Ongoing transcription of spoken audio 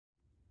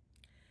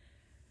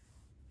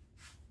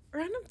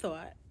Random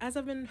thought. As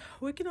I've been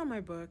working on my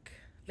book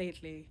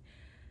lately,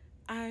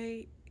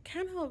 I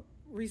can't help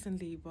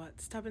recently but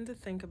stopping to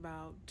think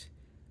about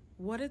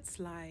what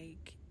it's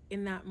like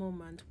in that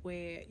moment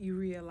where you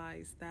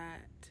realize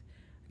that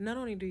not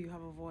only do you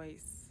have a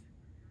voice,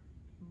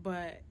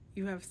 but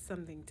you have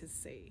something to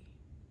say.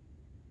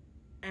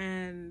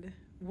 And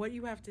what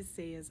you have to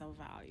say is of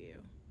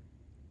value.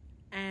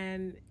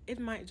 And it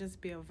might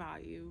just be of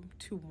value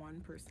to one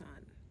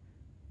person,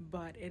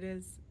 but it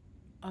is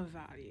of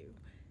value.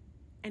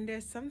 And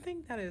there's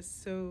something that is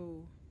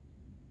so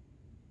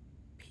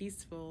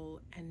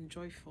peaceful and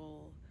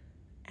joyful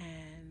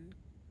and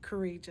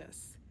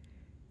courageous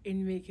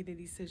in making a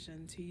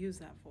decision to use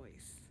that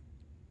voice,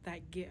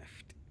 that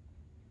gift.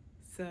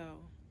 So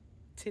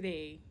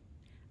today,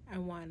 I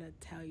want to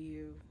tell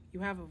you you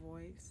have a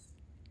voice,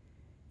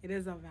 it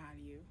is of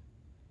value,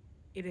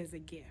 it is a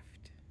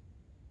gift,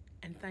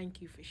 and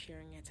thank you for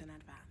sharing it in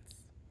advance.